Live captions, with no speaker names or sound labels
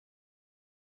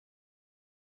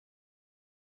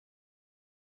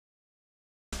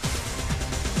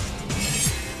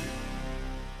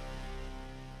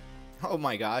Oh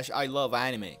my gosh, I love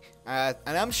anime, and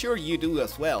I'm sure you do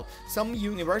as well. Some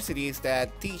universities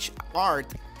that teach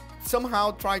art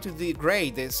somehow try to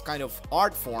degrade this kind of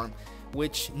art form,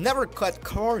 which never cut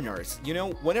corners. You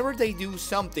know, whenever they do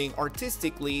something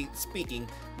artistically speaking,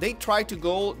 they try to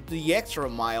go the extra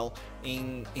mile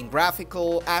in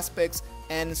graphical aspects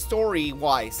and story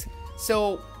wise.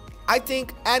 So I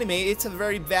think anime, it's a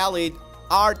very valid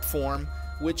art form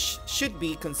which should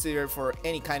be considered for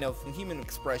any kind of human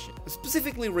expression,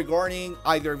 specifically regarding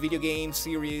either video game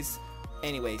series.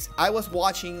 Anyways, I was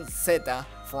watching Zeta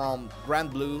from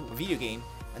Grand Blue video game,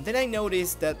 and then I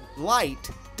noticed that light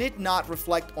did not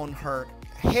reflect on her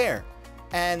hair,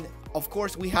 and of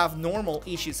course we have normal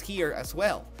issues here as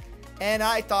well. And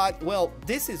I thought, well,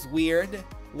 this is weird.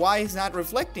 Why is not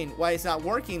reflecting? Why is not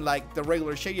working like the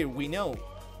regular shader we know?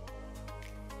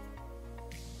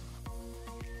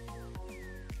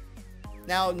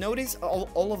 Now notice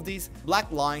all of these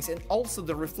black lines and also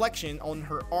the reflection on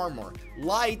her armor.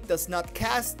 Light does not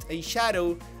cast a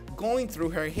shadow going through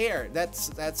her hair.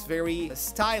 That's very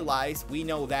stylized, we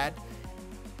know that.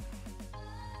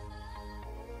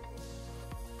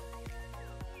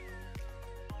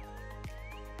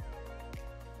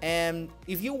 And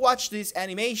if you watch this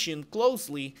animation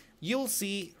closely, you'll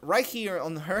see right here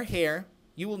on her hair,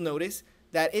 you will notice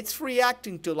that it's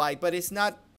reacting to light, but it's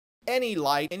not any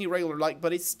light, any regular light,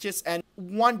 but it's just an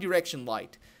one direction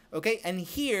light. Okay, and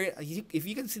here, if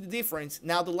you can see the difference,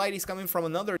 now the light is coming from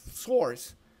another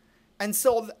source. And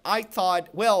so I thought,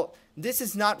 well, this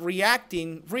is not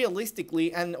reacting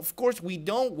realistically, and of course we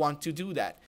don't want to do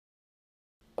that.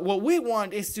 What we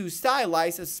want is to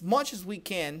stylize as much as we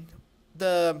can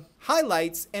the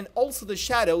highlights and also the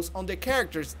shadows on the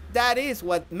characters. That is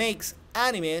what makes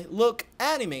anime look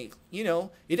anime. You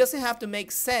know, it doesn't have to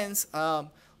make sense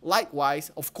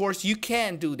light-wise. Of course you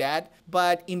can do that,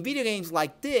 but in video games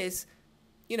like this,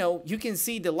 you know, you can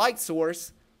see the light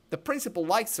source, the principal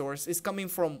light source is coming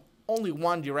from only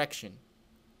one direction.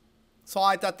 So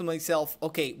I thought to myself,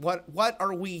 okay, what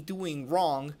are we doing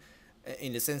wrong?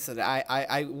 In the sense that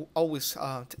I always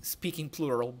speaking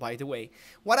plural, by the way.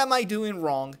 What am I doing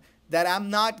wrong that I'm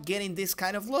not getting this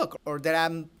kind of look, or that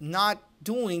I'm not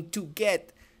doing to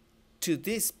get to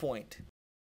this point?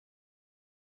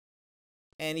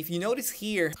 And if you notice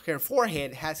here, her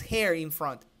forehead has hair in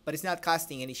front, but it's not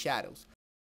casting any shadows.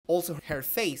 Also, her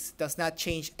face does not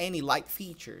change any light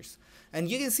features. And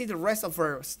you can see the rest of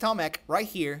her stomach right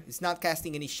here is not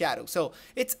casting any shadow. So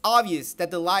it's obvious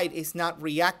that the light is not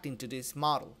reacting to this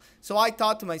model. So I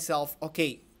thought to myself,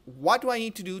 okay, what do I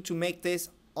need to do to make this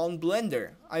on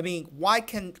Blender? I mean, why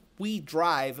can't we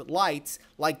drive lights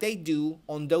like they do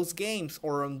on those games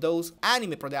or on those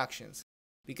anime productions?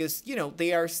 Because, you know,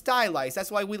 they are stylized.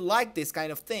 That's why we like this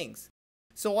kind of things.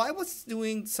 So I was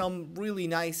doing some really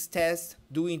nice tests,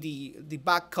 doing the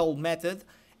backcull method,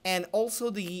 and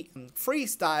also the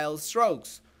freestyle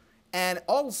strokes. And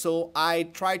also I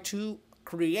tried to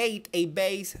create a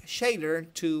base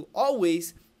shader to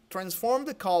always transform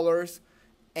the colors,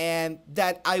 and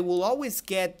that I will always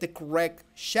get the correct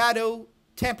shadow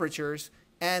temperatures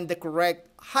and the correct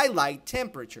highlight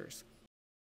temperatures.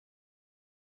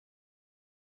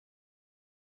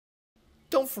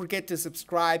 Don't forget to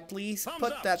subscribe, please.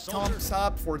 Put that thumbs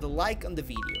up for the like on the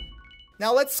video.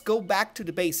 Now let's go back to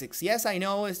the basics. Yes, I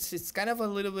know it's kind of a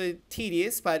little bit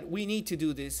tedious, but we need to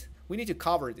do this. We need to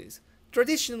cover this.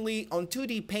 Traditionally, on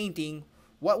 2D painting,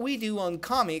 what we do on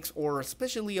comics, or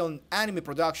especially on anime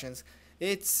productions,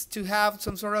 it's to have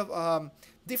some sort of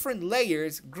different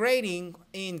layers grading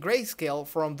in grayscale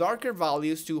from darker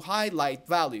values to highlight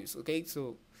values. Okay,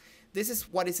 so this is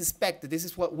what is expected. This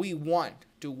is what we want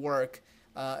to work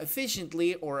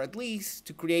efficiently, or at least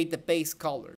to create the base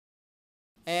color.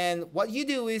 And what you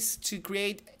do is to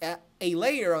create a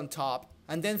layer on top,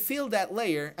 and then fill that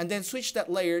layer, and then switch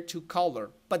that layer to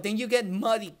color. But then you get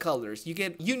muddy colors, you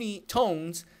get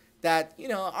unitones that, you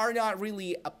know, are not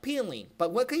really appealing.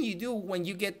 But what can you do when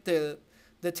you get the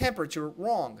temperature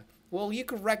wrong? Well, you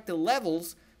correct the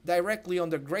levels directly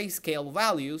on the grayscale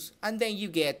values, and then you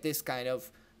get this kind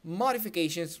of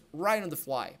modifications right on the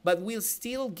fly. But we'll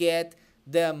still get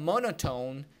the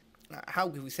monotone. How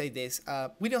can we say this?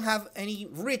 We don't have any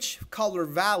rich color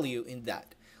value in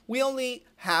that. We only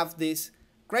have this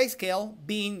grayscale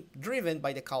being driven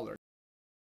by the color.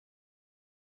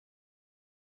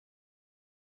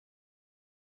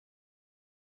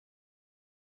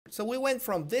 So we went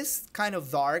from this kind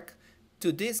of dark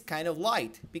to this kind of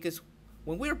light, because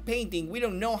when we're painting, we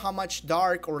don't know how much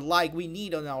dark or light we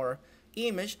need on our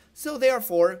image, so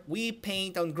therefore we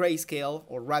paint on grayscale,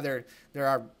 or rather there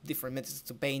are different methods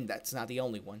to paint, that's not the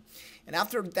only one. And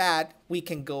after that we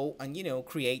can go and, you know,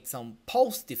 create some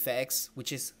post effects,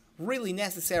 which is really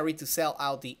necessary to sell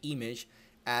out the image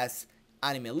as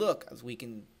anime look, as we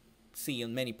can see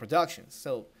in many productions.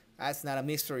 So that's not a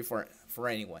mystery for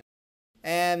anyone.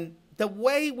 And the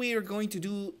way we are going to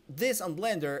do this on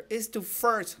Blender is to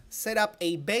first set up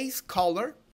a base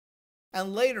color,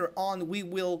 and later on we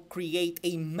will create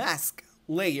a mask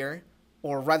layer,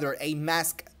 or rather a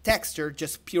mask texture,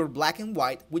 just pure black and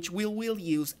white, which we will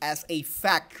use as a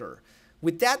factor.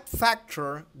 With that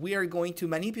factor, we are going to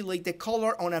manipulate the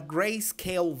color on a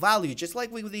grayscale value, just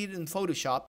like we did in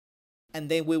Photoshop, and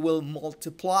then we will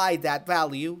multiply that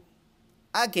value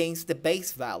against the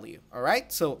base value.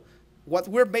 Alright, so what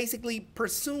we're basically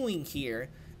pursuing here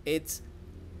is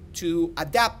to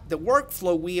adapt the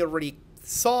workflow we already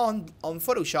saw on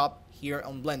Photoshop here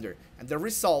on Blender, and the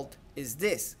result is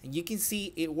this. And you can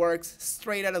see it works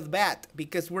straight out of the bat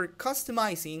because we're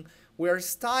customizing, we're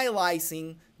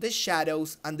stylizing the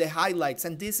shadows and the highlights,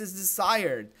 and this is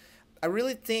desired. I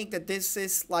really think that this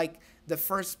is like the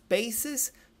first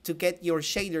basis to get your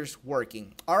shaders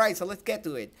working. Alright, so let's get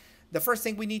to it. The first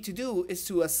thing we need to do is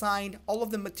to assign all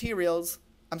of the materials,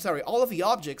 all of the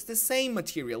objects the same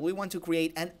material. We want to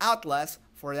create an atlas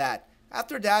for that.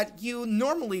 After that, you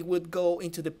normally would go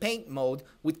into the paint mode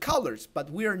with colors, but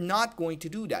we're not going to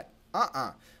do that.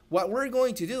 What we're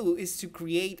going to do is to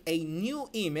create a new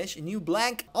image, a new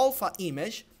blank alpha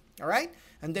image, alright?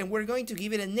 And then we're going to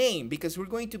give it a name, because we're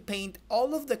going to paint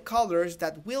all of the colors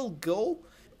that will go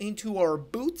into our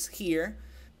boots here,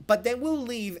 but then we'll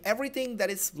leave everything that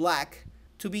is black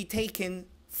to be taken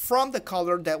from the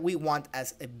color that we want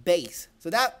as a base.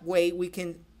 So that way we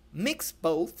can mix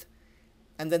both,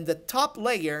 and then the top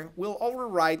layer will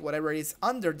override whatever is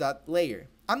under that layer.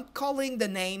 I'm calling the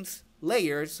names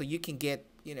layers so you can get,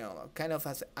 you know, kind of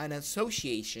as an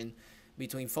association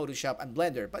between Photoshop and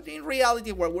Blender. But in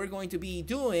reality, what we're going to be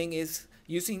doing is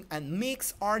using a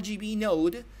mix RGB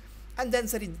node and then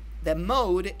setting the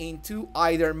mode into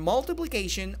either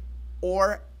multiplication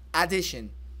or addition.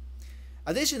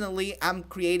 Additionally, I'm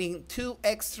creating 2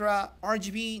 extra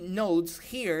RGB nodes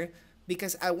here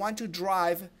because I want to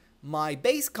drive my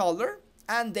base color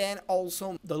and then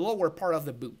also the lower part of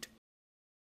the boot.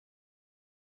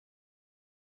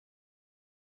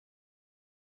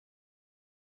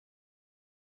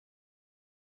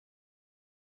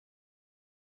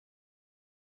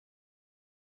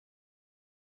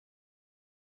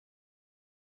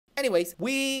 Anyways,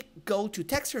 we go to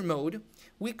texture mode,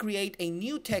 we create a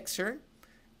new texture,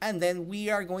 and then we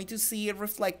are going to see it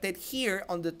reflected here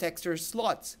on the texture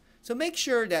slots. So make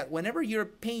sure that whenever you're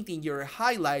painting your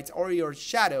highlights or your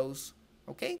shadows,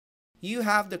 okay, you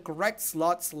have the correct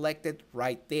slot selected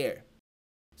right there.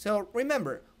 So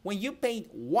remember, when you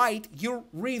paint white, you're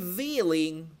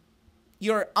revealing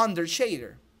your under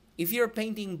shader. If you're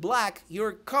painting black,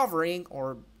 you're covering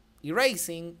or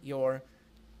erasing your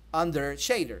under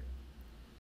shader.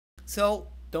 So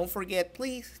don't forget,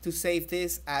 please, to save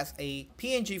this as a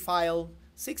PNG file.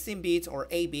 16 bits or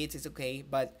 8 bits is okay,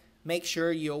 but make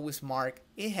sure you always mark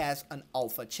it has an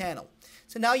alpha channel.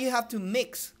 So now you have to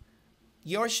mix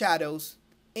your shadows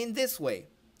in this way.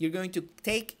 You're going to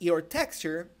take your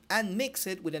texture and mix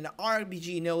it with an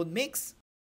RGB node mix.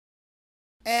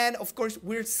 And of course,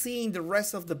 we're seeing the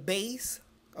rest of the base.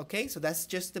 Okay, so that's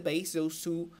just the base. Those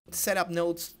 2 setup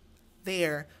nodes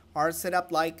there are set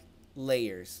up like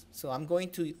layers. So I'm going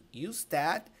to use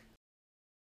that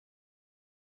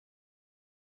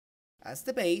as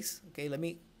the base. Okay, let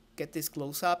me get this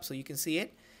close up so you can see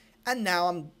it. And now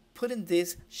I'm putting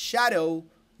this shadow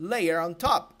layer on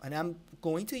top, and I'm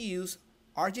going to use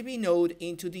RGB node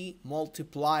into the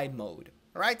multiply mode.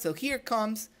 Alright, so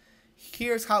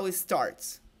here's how it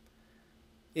starts.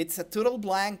 It's a total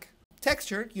blank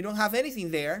texture. You don't have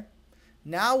anything there.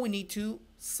 Now we need to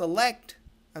select,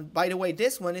 and by the way,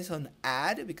 this one is on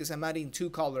add because I'm adding 2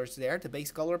 colors there, the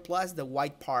base color plus the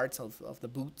white parts of the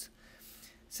boot.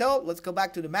 So let's go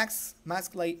back to the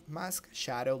mask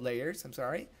shadow layers. I'm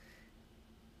sorry.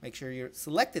 Make sure you're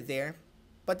selected there,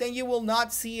 but then you will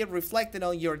not see it reflected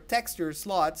on your texture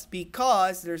slots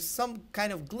because there's some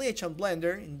kind of glitch on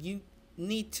Blender, and you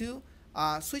need to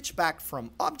switch back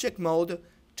from object mode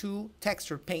to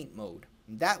texture paint mode.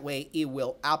 That way it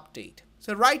will update.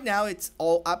 So right now it's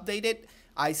all updated.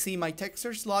 I see my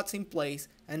texture slots in place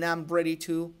and I'm ready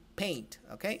to paint.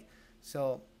 Okay,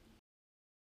 so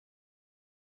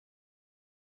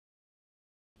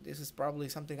this is probably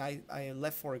something I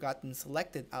left forgotten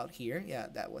selected out here. Yeah,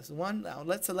 that was one. Now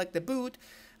let's select the boot.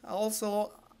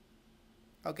 Also,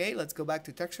 Okay, let's go back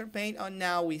to texture paint, and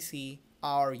now we see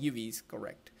our UVs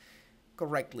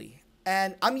correctly.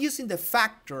 And I'm using the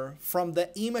factor from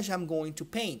the image I'm going to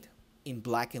paint in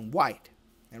black and white.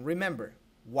 And remember,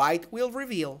 white will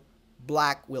reveal,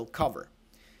 black will cover.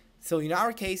 So in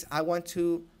our case, I want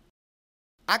to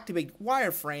activate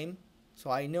wireframe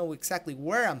so I know exactly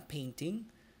where I'm painting.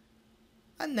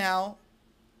 And now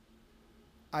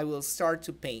I will start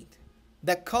to paint.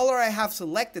 The color I have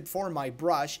selected for my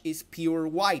brush is pure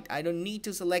white. I don't need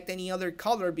to select any other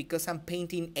color because I'm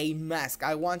painting a mask.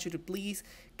 I want you to please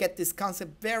get this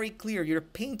concept very clear. You're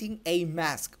painting a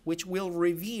mask which will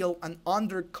reveal an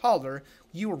undercolor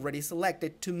you already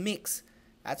selected to mix.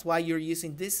 That's why you're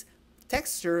using this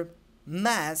texture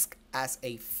mask as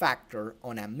a factor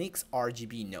on a mix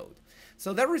RGB node.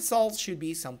 So the result should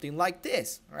be something like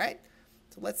this, all right?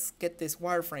 So let's get this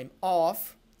wireframe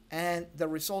off. And the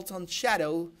results on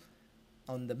shadow,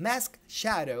 on the mask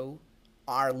shadow,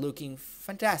 are looking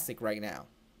fantastic right now.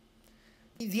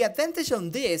 The advantage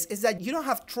on this is that you don't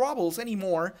have troubles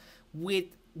anymore with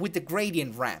the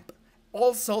gradient ramp.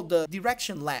 Also the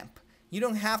direction lamp. You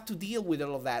don't have to deal with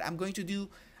all of that. I'm going to do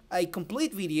a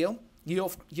complete video. You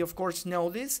of course know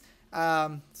this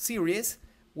series,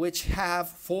 which have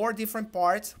 4 different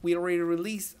parts. We already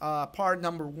released part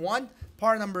number 1.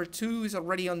 Part number 2 is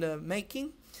already on the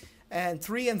making. And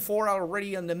 3 and 4 are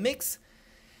already on the mix.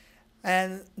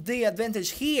 And the advantage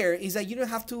here is that you don't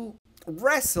have to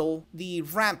wrestle the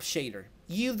ramp shader.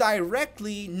 You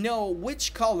directly know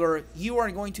which color you are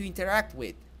going to interact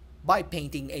with by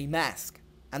painting a mask,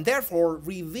 and therefore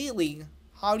revealing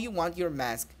how you want your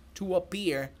mask to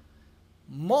appear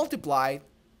multiplied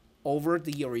over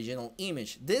the original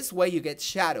image. This way you get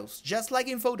shadows, just like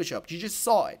in Photoshop. You just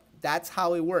saw it. That's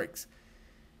how it works.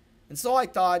 And so I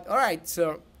thought, all right,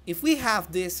 so if we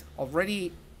have this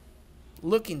already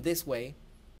looking this way,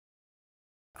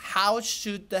 how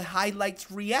should the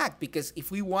highlights react? Because if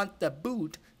we want the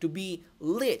boot to be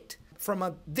lit from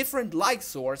a different light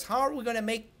source, how are we going to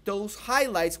make those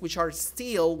highlights, which are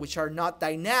still, which are not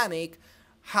dynamic,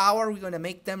 how are we going to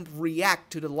make them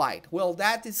react to the light? Well,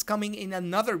 that is coming in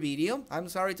another video. I'm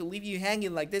sorry to leave you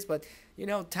hanging like this, but you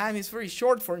know, time is very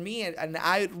short for me, and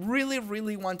I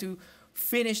really want to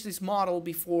finish this model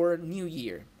before New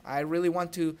Year. I really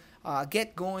want to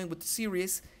get going with the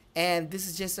series, and this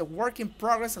is just a work in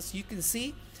progress, as you can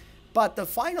see, but the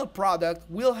final product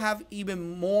will have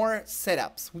even more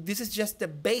setups. This is just the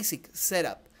basic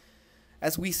setup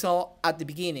as we saw at the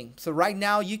beginning. So right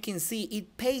now you can see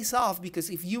it pays off, because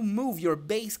if you move your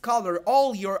base color,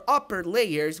 all your upper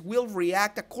layers will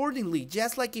react accordingly,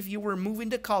 just like if you were moving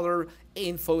the color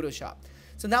in Photoshop.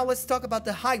 So now let's talk about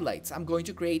the highlights. I'm going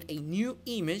to create a new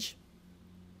image.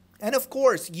 And of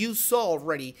course, you saw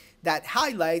already that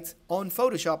highlights on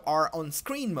Photoshop are on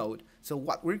screen mode. So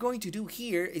what we're going to do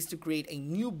here is to create a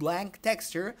new blank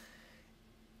texture.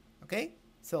 Okay,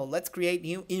 so let's create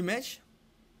new image.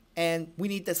 And we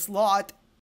need the slot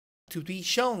to be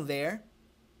shown there.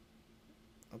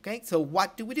 Okay, so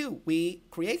what do? We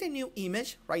create a new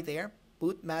image right there,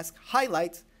 boot mask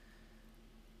highlights.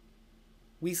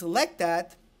 We select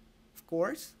that, of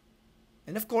course.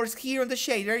 And of course, here on the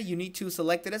shader, you need to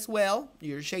select it as well.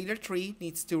 Your shader tree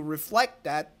needs to reflect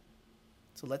that.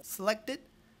 So let's select it.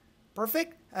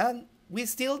 Perfect. And we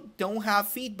still don't have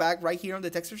feedback right here on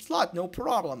the texture slot. No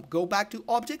problem. Go back to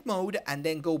object mode and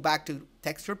then go back to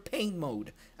texture paint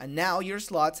mode. And now your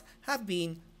slots have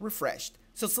been refreshed.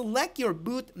 So select your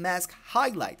boot mask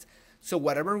highlights. So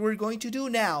whatever we're going to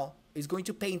do now is going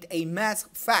to paint a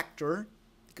mask factor,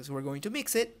 because we're going to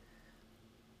mix it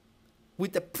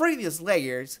with the previous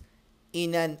layers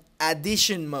in an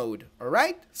addition mode. All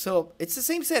right, so it's the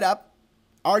same setup.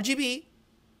 RGB,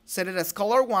 set it as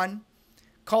color 1.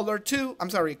 Color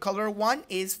 1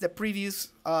 is the previous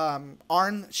ARM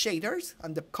shaders,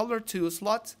 and the color 2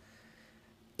 slots.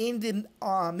 In the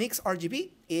mix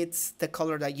RGB, it's the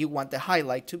color that you want the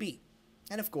highlight to be.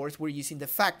 And of course, we're using the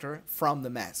factor from the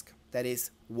mask, that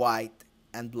is white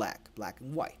and black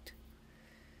and white.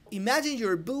 Imagine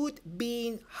your boot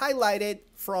being highlighted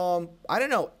from, I don't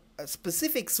know, a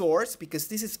specific source, because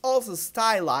this is also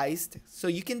stylized, so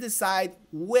you can decide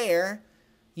where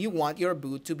you want your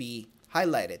boot to be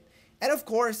highlighted. And of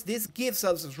course, this gives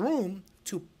us room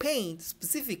to paint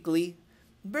specifically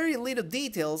very little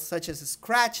details, such as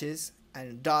scratches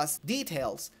and dust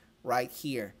details right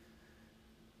here.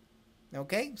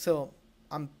 Okay, so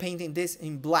I'm painting this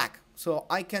in black, so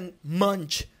I can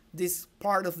munch this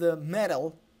part of the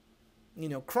metal, you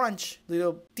know, crunch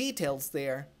little details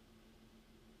there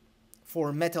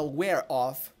for metal wear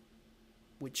off,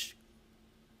 which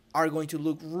are going to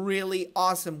look really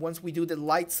awesome once we do the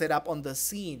light setup on the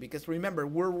scene, because remember,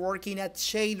 we're working at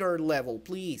shader level.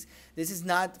 Please, this is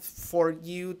not for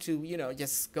you to, you know,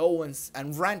 just go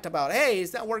and rant about, hey,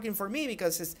 it's not working for me,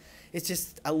 because it's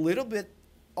just a little bit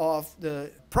of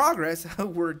the progress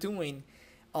we're doing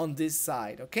on this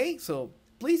side. Okay, so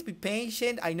please be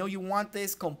patient. I know you want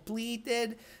this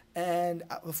completed, and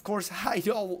of course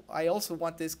I also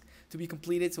want this to be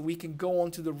completed so we can go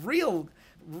on to the real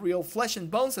flesh and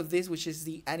bones of this, which is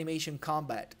the animation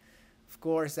combat. Of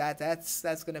course,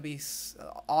 that's gonna be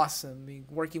awesome. I mean,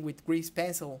 working with grease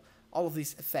pencil, all of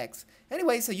these effects.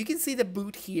 Anyway, so you can see the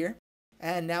boot here,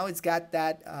 and now it's got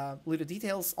that little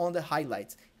details on the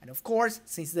highlights. And of course,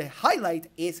 since the highlight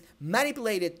is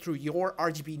manipulated through your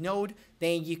RGB node,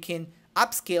 then you can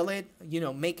upscale it, you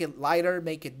know, make it lighter,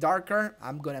 make it darker.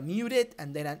 I'm gonna mute it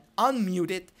and then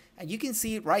unmute it, and you can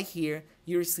see it right here.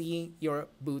 You're seeing your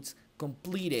boots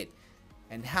completed,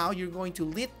 and how you're going to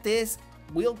lit this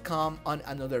will come on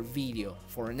another video.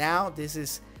 For now, this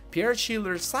is Pierre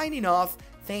Schiller signing off.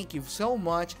 Thank you so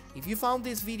much. If you found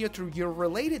this video through your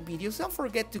related videos, don't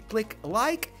forget to click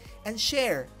like and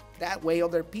share. That way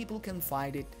other people can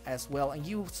find it as well, and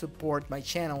you support my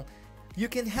channel. You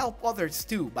can help others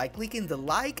too by clicking the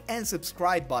like and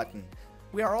subscribe button.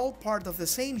 We are all part of the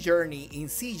same journey in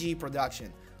CG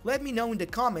production. Let me know in the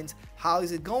comments how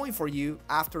is it going for you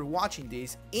after watching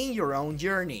this in your own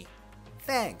journey.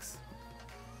 Thanks!